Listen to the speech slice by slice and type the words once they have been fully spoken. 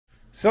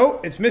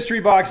So it's mystery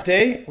box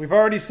day. We've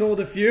already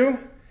sold a few.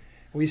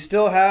 We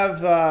still have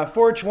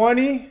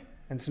 420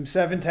 and some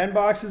 710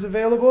 boxes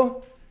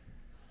available.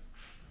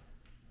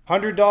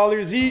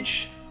 $100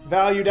 each,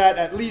 valued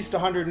at least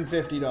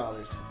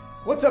 $150.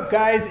 What's up,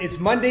 guys? It's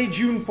Monday,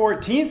 June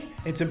 14th.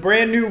 It's a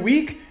brand new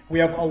week. We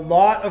have a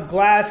lot of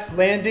glass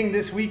landing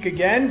this week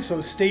again,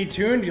 so stay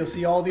tuned. You'll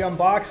see all the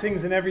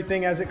unboxings and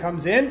everything as it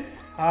comes in.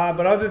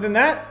 But other than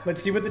that, let's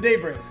see what the day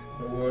brings.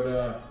 So what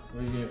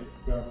do you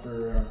got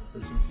for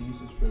some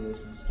pieces for this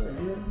and stuff?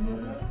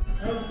 Yeah.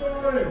 How's it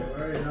going?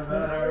 Alright, not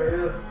bad. How are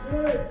you?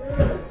 Good.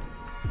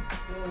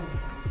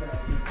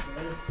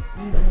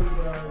 These ones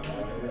are... How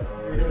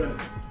are you doing?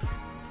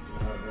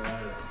 Not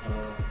bad.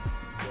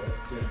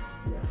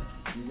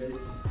 You guys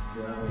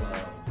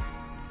have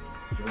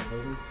joint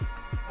holders?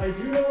 I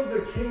do know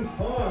the King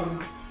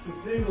Kongs, the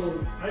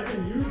singles. I've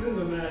been using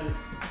them as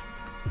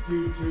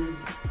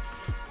tubes.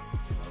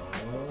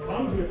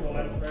 Comes with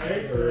one,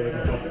 right? So you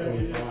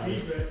just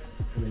keep it.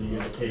 And then you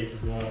get a case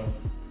as well.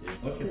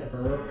 Okay,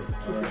 perfect.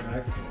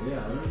 Excellent.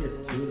 Yeah, I'm gonna get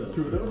two of those.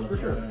 Two of those, for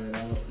sure. I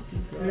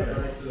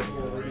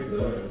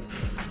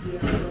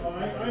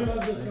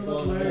love the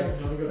Philip legs.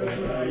 That's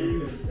what I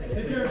use.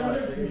 Take care,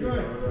 brother. Enjoy.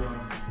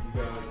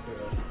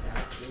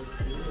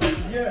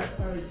 Yes,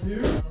 I do.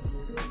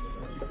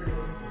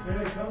 And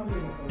it comes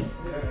in the phone.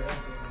 Yeah.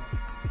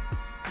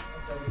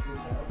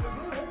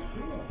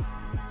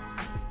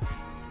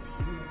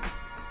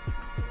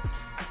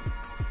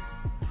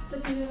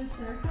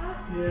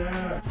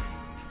 Yeah.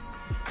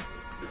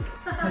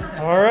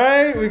 All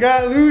right, we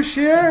got Luce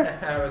here.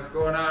 What's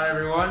going on,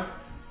 everyone?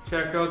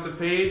 Check out the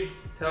page.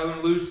 Tell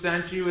them Luce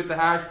sent you with the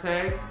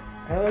hashtag.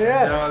 Hell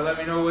yeah. Let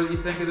me know what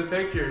you think of the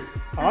pictures.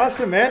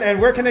 Awesome, man. And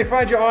where can they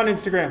find you on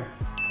Instagram?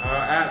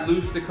 At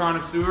Luce the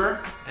Connoisseur.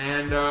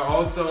 And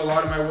also a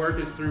lot of my work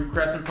is through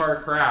Crescent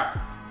Park Craft.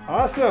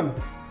 Awesome.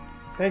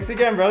 Thanks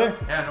again, brother.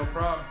 Yeah, no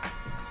problem.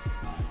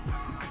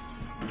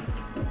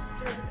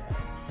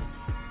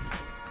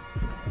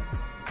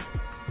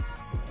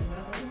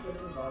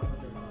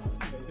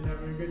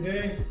 Having a good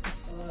day?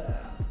 Oh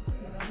yeah.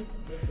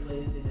 Just a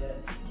lazy day.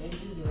 And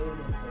she's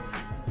moving.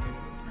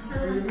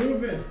 Where are you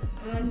moving?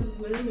 I'm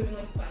literally moving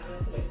like 5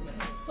 minutes away from my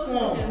house. Close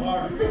Oh, to him. all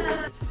right.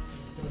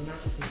 There's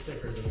some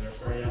stickers in there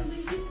for you.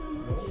 Thank you so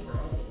much. No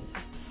problem.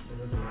 And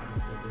there's some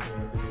stickers in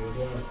there for you as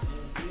well.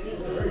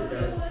 All right,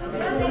 guys. Have a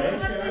Yeah, good thanks so day,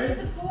 much for your guys.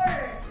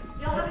 support.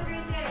 Y'all have a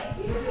great day.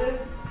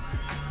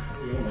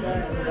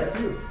 Thank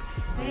you.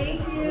 Thank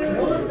you.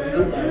 Well, thank you.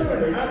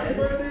 Happy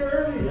birthday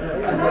early.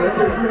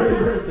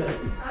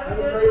 You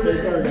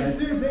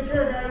too. Take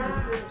care,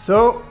 guys.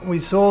 So we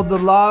sold the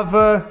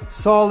lava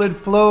solid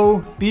flow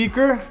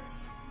beaker.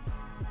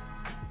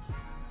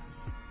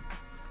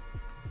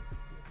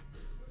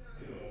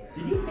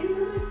 Did you pay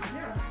for this?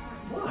 Yeah.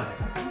 Why? I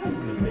thought I was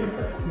going to pay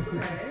for it.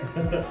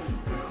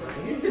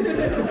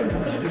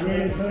 Just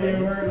wait until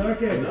you weren't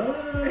looking. No.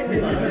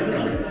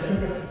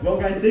 Well,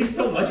 guys, thanks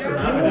so much for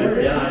having us.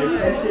 Yeah, I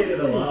appreciate it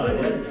a lot.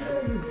 Yeah,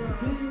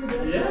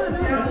 no,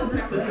 Yeah, we'll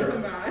definitely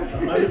come back.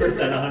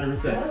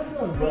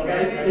 100%. Well,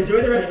 guys,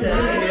 enjoy the rest of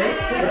your day.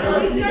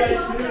 I'll see you guys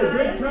soon.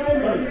 Great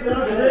time. It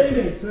stopped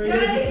raining, so you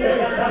guys are safe.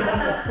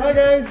 Bye,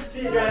 guys.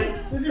 See you guys.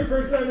 This is your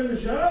first time in the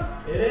shop?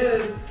 It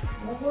is.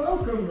 Well,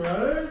 welcome,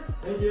 brother.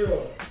 Thank you.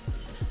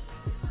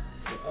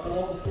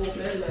 All the full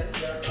set.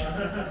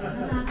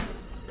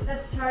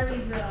 That's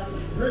Charlie's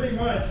room. Pretty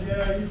much,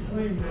 yeah. He's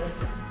cleaned it.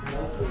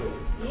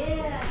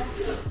 Yeah.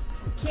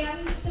 Cam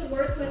used to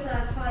work with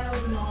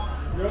Kyle's mom.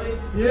 Really?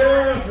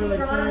 Yeah, for He like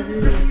brought 5 him to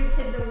years. bring your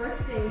kid to work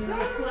day when he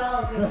was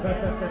 12. And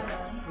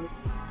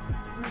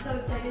we're so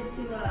excited to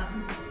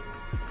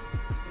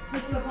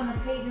put you up on the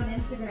page on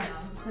Instagram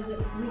because we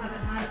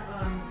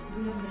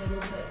haven't been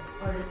able to put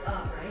artists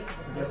up, right?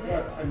 Guess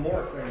what? I'm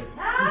more excited.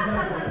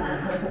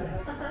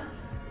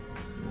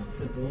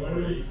 So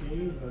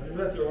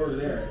that's your order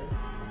there.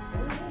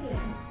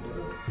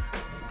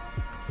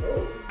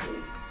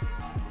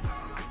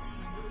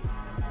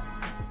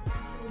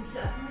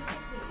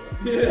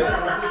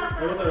 Yeah.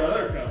 What about that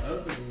other cup?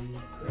 That's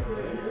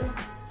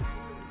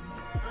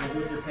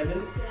with your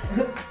pendants?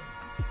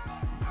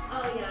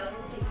 Oh yeah,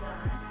 we'll take that.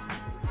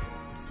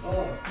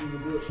 Oh, Steven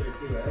Blue shirt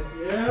too, eh?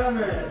 Yeah,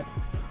 man.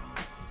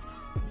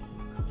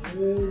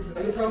 I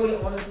can probably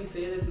honestly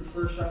say this is the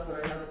first shop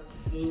that I haven't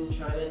seen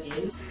China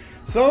in.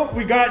 So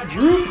we got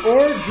Droop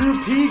or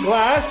Drew P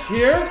glass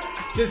here.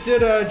 Just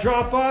did a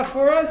drop off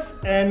for us,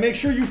 and make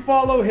sure you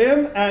follow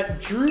him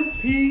at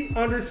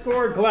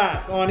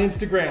DrewP_glass on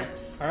Instagram.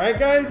 All right,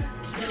 guys.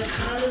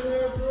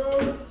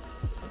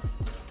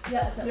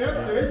 Yeah.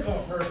 Yep, there is.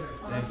 Oh, perfect.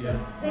 Thank you.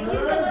 Thank you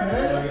so much for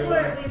the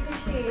support. We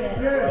appreciate it.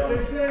 Yeah,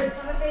 stay safe.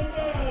 Have a great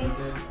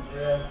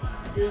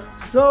day.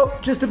 So,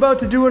 just about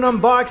to do an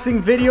unboxing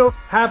video.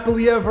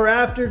 Happily ever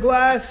after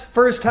glass.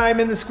 First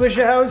time in the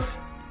Squisha house.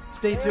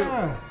 Stay tuned.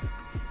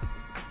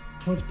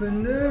 What's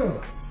been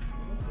new?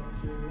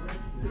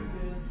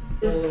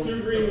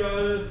 Two green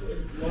goddess,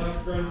 last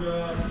grunge,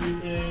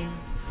 butane,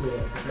 Cool.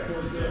 Okay.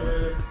 Force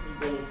Saver,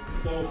 gold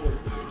 14.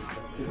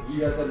 You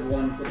guys had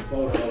one for the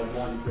photo,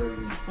 one for.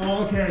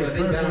 Oh, okay. So I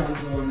think that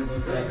one's the one that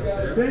goes back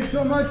there. Thanks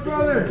so much,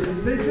 brother.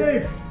 Stay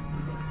safe.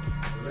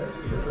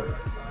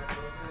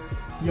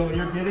 Yo,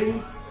 you're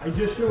kidding? I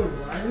just showed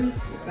Riley.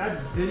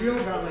 That video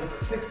got like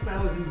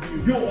 6,000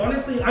 views. Yo,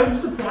 honestly, I was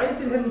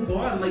surprised it hadn't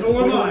gone. Like,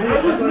 So am I.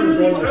 I was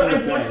literally,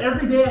 I watched day.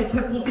 every day. I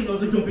kept looking. I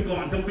was like, don't be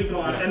gone, don't be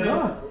gone. And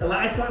then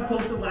I saw it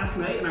posted last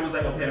night, and I was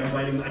like, okay, I'm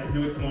writing. I can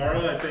do it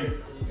tomorrow. I think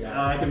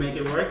I can make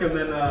it work. And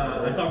then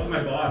I talked to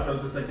my boss. I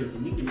was just like, dude,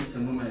 can you give me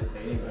some of my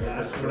pay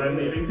cash when I'm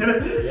leaving today?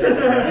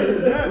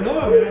 Yeah,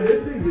 no, man,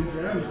 this thing's a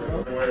gem,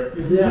 bro.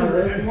 Yeah,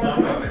 right. And more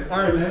coming.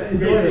 All right, man.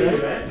 Enjoy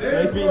it, man.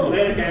 Nice meeting you.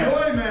 Later,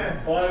 Enjoy,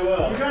 man. Oh, I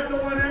will. You got the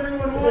one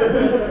everyone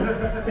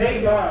wants.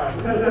 Thank God.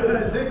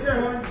 Take care,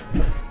 hon.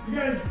 You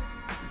guys,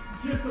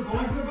 just the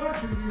box in the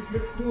box, or you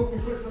cool if we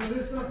put some of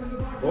this stuff in the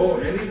box? Oh,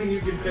 anything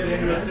you can fit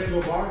into a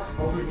single box,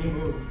 helping me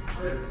move.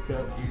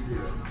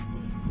 Easier.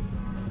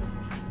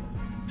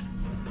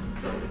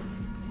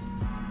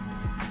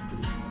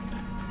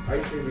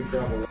 I say we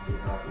double.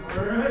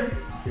 Alright.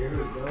 Here we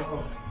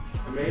go.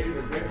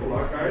 Amazing. Thanks a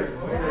lot, guys.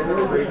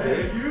 Oh,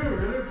 thank you.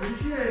 Really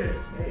appreciate it.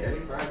 Hey,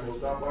 anytime. We'll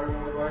stop by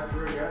when we're back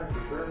through again,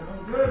 for sure.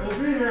 Good, we'll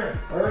be here.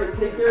 Alright,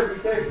 take care, be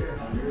safe.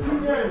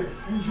 You guys,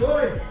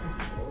 enjoy.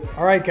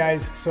 Alright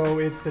guys, so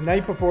it's the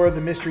night before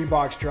the mystery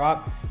box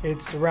drop.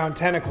 It's around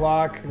 10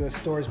 o'clock. The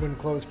store's been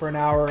closed for an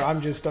hour.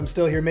 I'm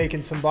still here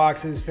making some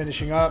boxes,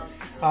 finishing up.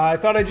 I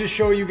thought I'd just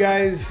show you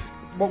guys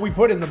what we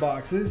put in the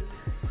boxes.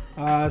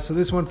 So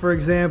this one, for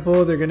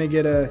example, they're gonna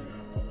get a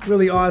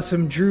really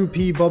awesome Drew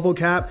P bubble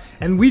cap,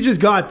 and we just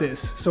got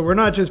this, so we're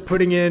not just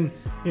putting in,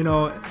 you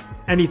know,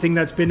 anything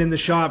that's been in the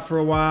shop for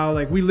a while.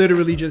 Like, we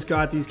literally just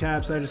got these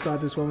caps. I just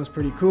thought this one was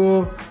pretty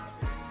cool.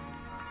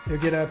 You'll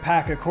get a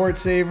pack of quart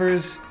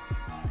savers,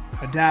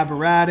 a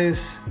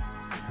daberatus,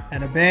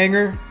 and a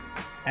banger.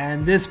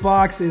 And this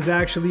box is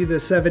actually the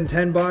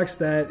 710 box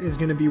that is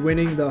going to be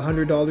winning the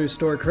 $100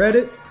 store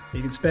credit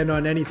you can spend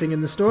on anything in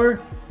the store.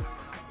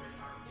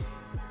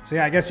 So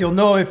yeah, I guess you'll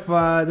know if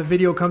the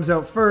video comes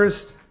out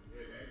first.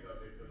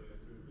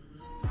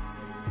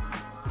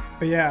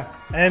 But yeah,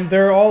 and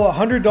they're all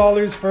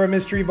 $100 for a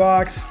mystery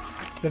box.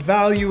 The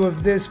value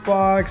of this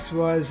box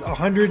was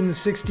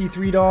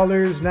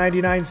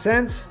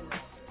 $163.99.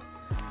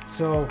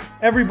 So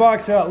every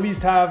box will at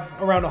least have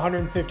around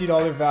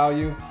 $150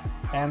 value.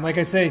 And like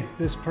I say,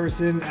 this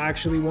person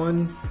actually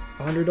won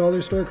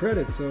 $100 store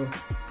credit, so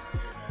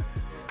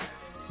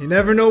you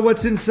never know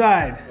what's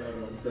inside.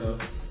 So,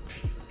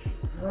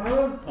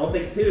 I'll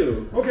take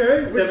two.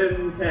 Okay.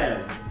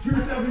 710. Two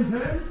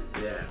 710s?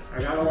 Yeah, I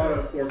got a lot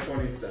of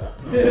 420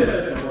 stuff.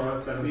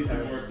 Need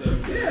some more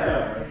stuff.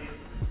 Yeah.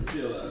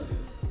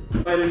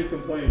 I didn't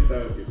complain, so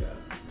that was too bad.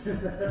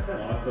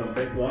 Awesome.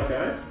 Thanks a lot,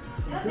 guys.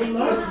 Good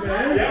luck,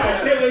 man. Yeah, I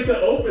can't wait to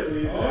open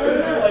these. Oh,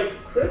 It's yeah. like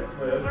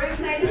Christmas. We're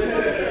excited to look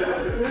at it.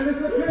 Send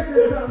us a pic or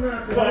something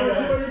after. Bye, Let's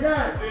see guys. what you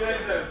got. See you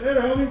next time.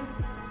 Later, homie.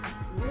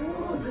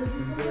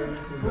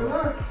 Good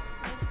luck.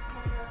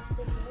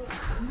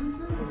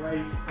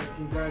 Right,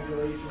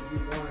 congratulations, you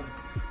won.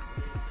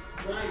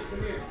 Ryan,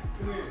 come here.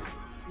 Come here.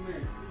 Come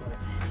here.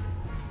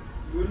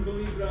 You wouldn't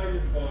believe what I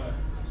just bought.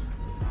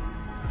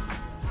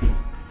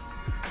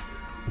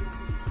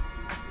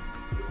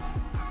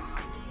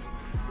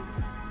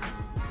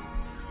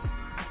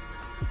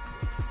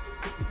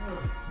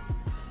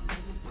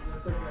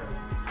 That's okay. I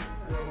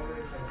don't know what it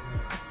is.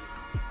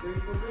 Thank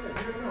you for that.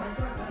 Yeah, no, I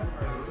got that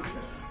part.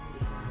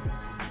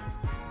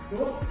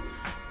 Cool.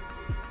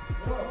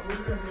 Well, we're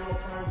going to be all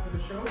time for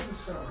the shows this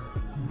summer.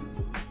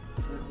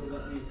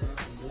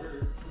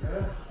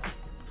 Yeah.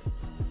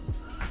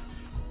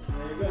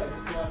 There you go.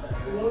 Just got that.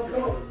 Well,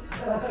 cool.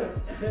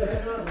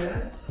 Good job,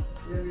 man.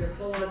 You're gonna be a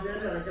full-on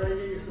dinner. I gotta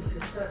get you some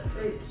cassette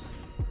tapes.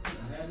 I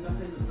have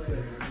nothing to play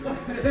with.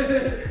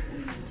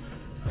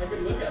 I can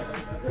look at them.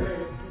 That's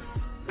great.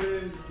 Put it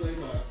in the display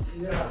box.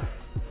 Yeah.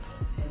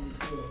 That'd be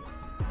cool.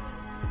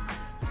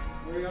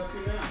 What are you up to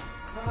now?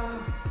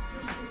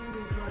 Just the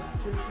evening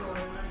constitutional,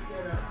 and I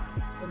get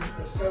some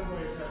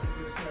subways up to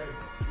this way.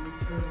 You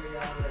turn me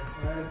on it.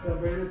 I had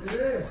celebrated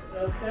today.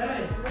 Okay.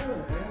 Yeah,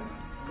 man.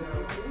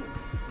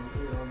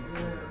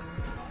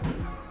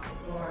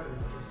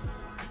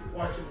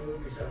 Watching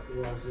movies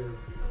afterwards is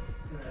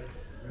nice.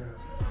 Yeah.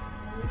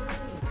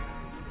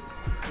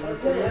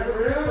 Okay, have a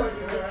real one,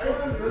 you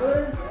guys.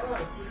 Really? Yeah,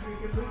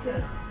 good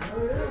weekend.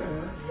 Oh yeah,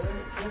 man.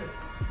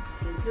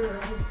 Good.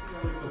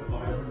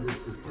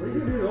 We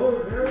can do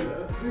those,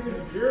 yeah. We can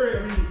jury. I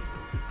mean,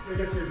 I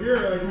guess you're here.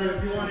 Like,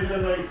 if you wanted to,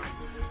 like,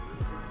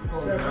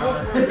 step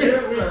up for a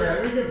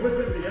bit, we can put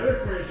something together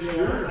for you if you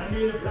want. I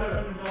made a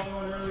 $500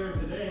 one earlier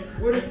today.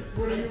 What do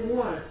you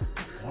want?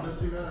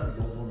 Honestly, man, I don't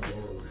want one of those.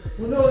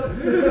 Well, no,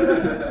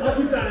 I'll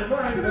keep that in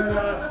mind.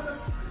 But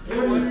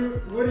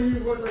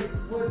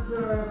what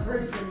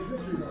price range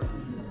mystery box?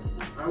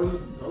 I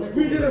If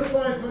we did a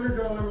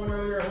 $500 one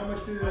earlier, how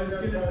much did it I was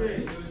end up gonna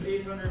say, costing? it was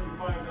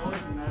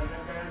 $805 and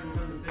that guy hasn't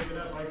come to pick it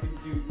up. We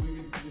could do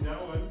that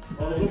one.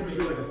 I was hoping to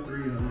do like a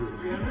 300.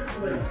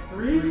 300? Like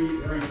three?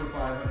 Three for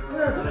 500.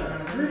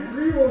 Yeah,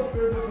 three will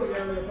put you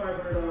in the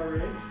 $500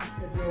 range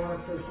if you want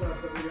us to slap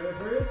something together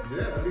for you.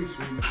 Yeah, that'd be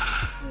sweet.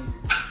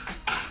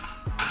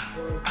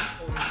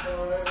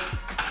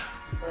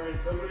 Alright,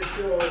 somebody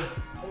show.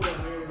 Hold on, I'm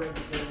gonna grab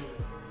the camera.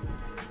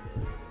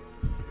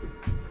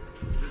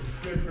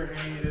 Good for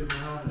hanging it in the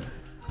house.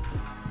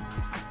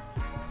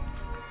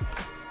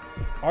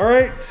 All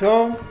right,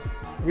 so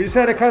we just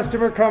had a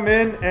customer come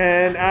in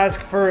and ask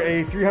for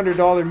a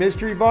 $300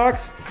 mystery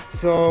box.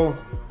 So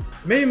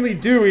mainly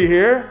Dewey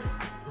here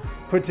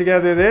put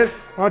together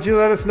this. Why don't you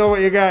let us know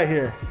what you got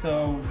here?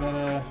 So, we've got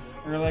a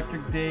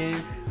Electric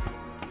Dave.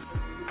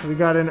 So we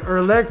got an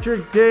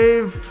Electric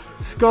Dave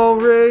skull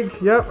rig.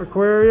 Yep,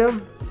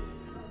 aquarium.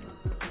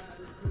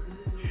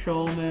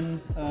 Shulman,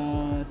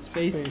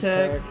 Space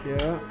Tech.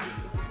 Yeah.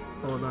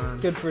 Hold on.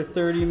 Good for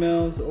 30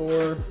 mils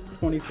or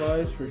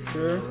 25s for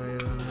sure.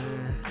 Right on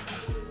there.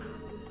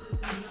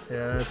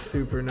 Yeah, that's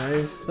super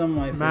nice. Some of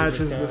my favorite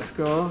Matches the cats.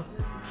 skull.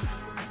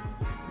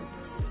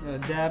 Got a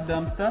dab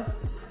dumpster.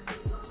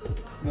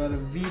 Got a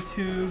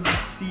V2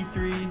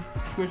 C3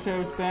 Squish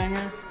House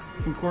banger.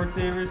 Some cord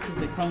savers because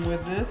they come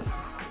with this.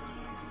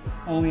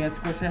 Only at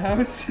Squish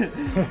House.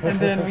 And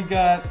then we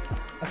got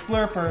a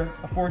slurper,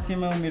 a 14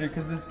 millimeter,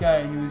 because this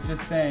guy, he was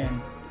just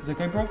saying, he's like,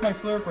 I broke my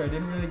slurper, I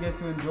didn't really get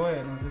to enjoy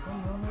it. And I was like,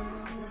 oh,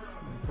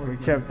 no. We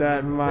kept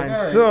that in mind.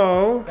 Alright.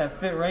 So That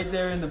fit right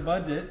there in the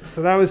budget.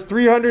 that was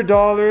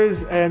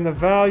 $300, and the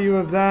value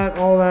of that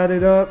all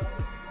added up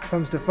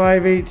comes to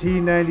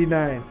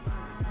 $518.99.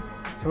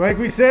 So like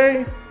we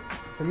say,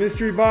 the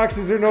mystery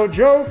boxes are no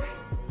joke.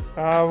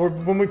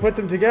 When we put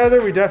them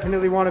together, we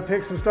definitely want to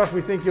pick some stuff we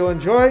think you'll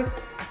enjoy.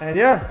 And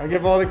yeah, I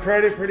give all the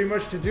credit pretty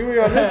much to Dewey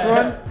on this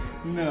one.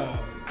 No.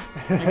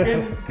 I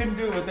couldn't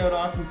do it without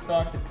awesome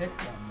stock to pick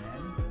from,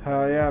 man.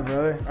 Hell yeah,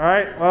 brother. All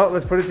right, well,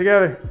 let's put it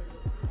together.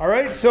 All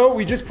right, so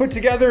we just put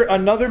together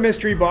another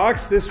mystery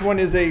box. This one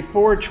is a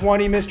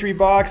 420 mystery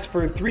box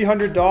for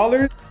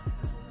 $300.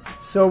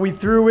 So we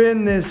threw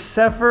in this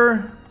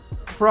Zephyr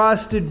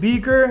frosted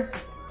beaker,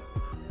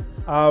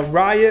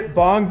 Riot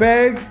bong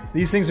bag.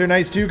 These things are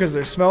nice too because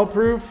they're smell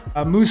proof.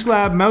 A Moose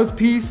Lab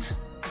mouthpiece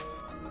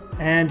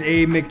and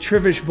a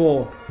McTrivish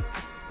bowl.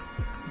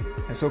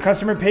 And so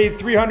customer paid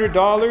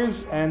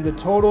 $300 and the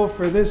total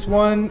for this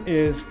one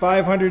is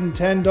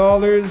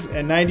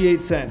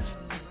 $510.98.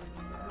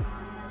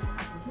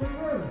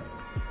 Oh,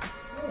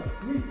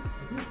 sweet. I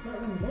think that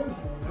one was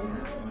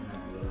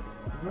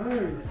one.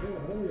 Nice. Oh,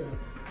 hell yeah.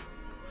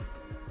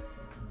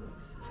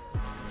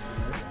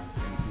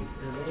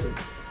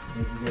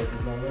 Thank you guys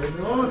as always.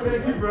 Oh,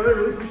 thank you, brother.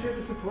 Really appreciate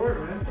the support,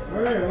 man.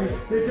 All right, well,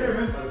 take care,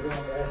 man.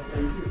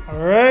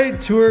 All right,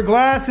 Tour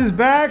Glass is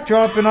back,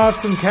 dropping off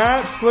some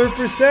caps,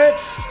 slurper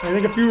sets, I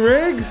think a few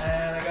rigs.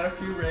 And I got a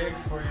few rigs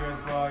for you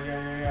as well.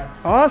 Yeah.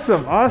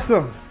 Awesome,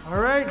 awesome. All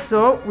right,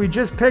 so we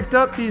just picked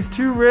up these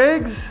 2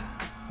 rigs,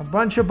 a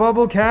bunch of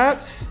bubble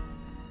caps,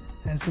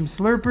 and some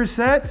slurper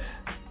sets.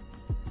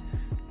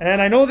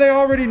 And I know they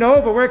already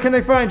know, but where can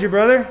they find you,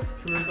 brother?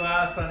 Tour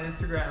Glass on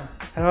Instagram.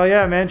 Hell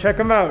yeah, man. Check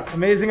them out.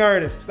 Amazing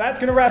artists. That's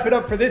going to wrap it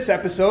up for this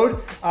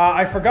episode.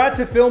 I forgot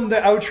to film the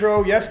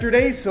outro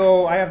yesterday,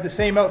 so I have the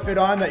same outfit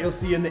on that you'll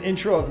see in the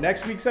intro of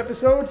next week's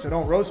episode, so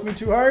don't roast me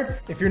too hard.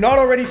 If you're not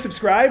already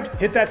subscribed,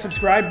 hit that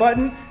subscribe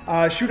button.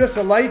 Shoot us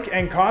a like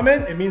and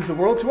comment. It means the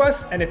world to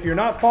us. And if you're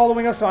not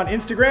following us on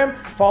Instagram,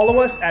 follow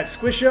us at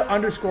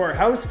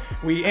Squisha_house.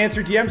 We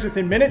answer DMs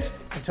within minutes.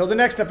 Until the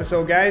next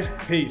episode, guys.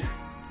 Peace.